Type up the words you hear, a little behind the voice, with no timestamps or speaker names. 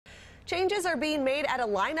Changes are being made at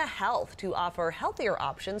Allina Health to offer healthier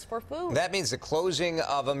options for food. That means the closing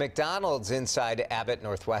of a McDonald's inside Abbott,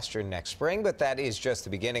 Northwestern next spring, but that is just the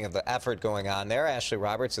beginning of the effort going on there. Ashley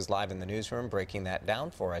Roberts is live in the newsroom breaking that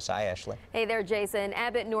down for us. Hi, Ashley. Hey there, Jason.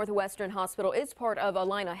 Abbott Northwestern Hospital is part of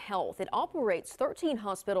Allina Health. It operates 13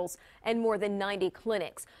 hospitals and more than 90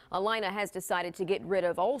 clinics. Allina has decided to get rid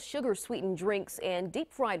of all sugar-sweetened drinks and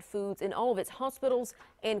deep-fried foods in all of its hospitals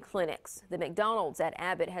and clinics. The McDonald's at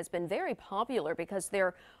Abbott has been very popular because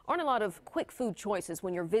there aren't a lot of quick food choices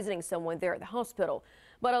when you're visiting someone there at the hospital.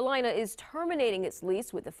 But Allina is terminating its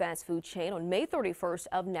lease with the fast food chain on May 31st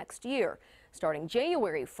of next year. Starting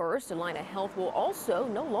January 1st, Allina Health will also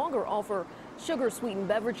no longer offer sugar-sweetened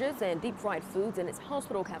beverages and deep-fried foods in its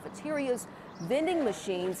hospital cafeterias, vending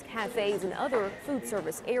machines, cafes, and other food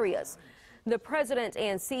service areas. The president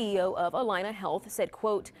and CEO of Allina Health said,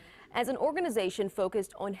 quote, "As an organization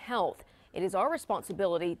focused on health, it is our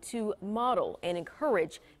responsibility to model and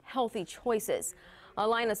encourage healthy choices."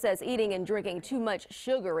 Allina says eating and drinking too much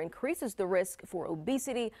sugar increases the risk for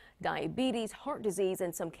obesity, diabetes, heart disease,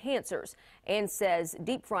 and some cancers, and says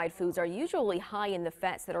deep-fried foods are usually high in the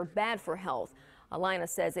fats that are bad for health. Allina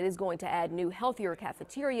says it is going to add new, healthier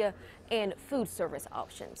cafeteria and food service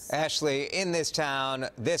options. Ashley, in this town,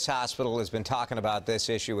 this hospital has been talking about this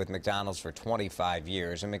issue with McDonald's for 25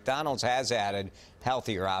 years, and McDonald's has added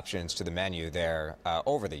healthier options to the menu there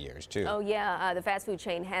over the years, too. Oh, yeah. The fast food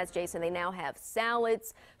chain has, Jason. They now have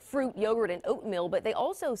salads, fruit, yogurt, and oatmeal, but they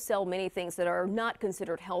also sell many things that are not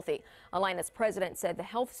considered healthy. Allina's president said the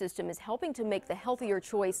health system is helping to make the healthier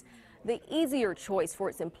choice the easier choice for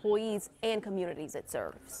its employees and communities it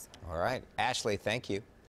serves. All right. Ashley, thank you.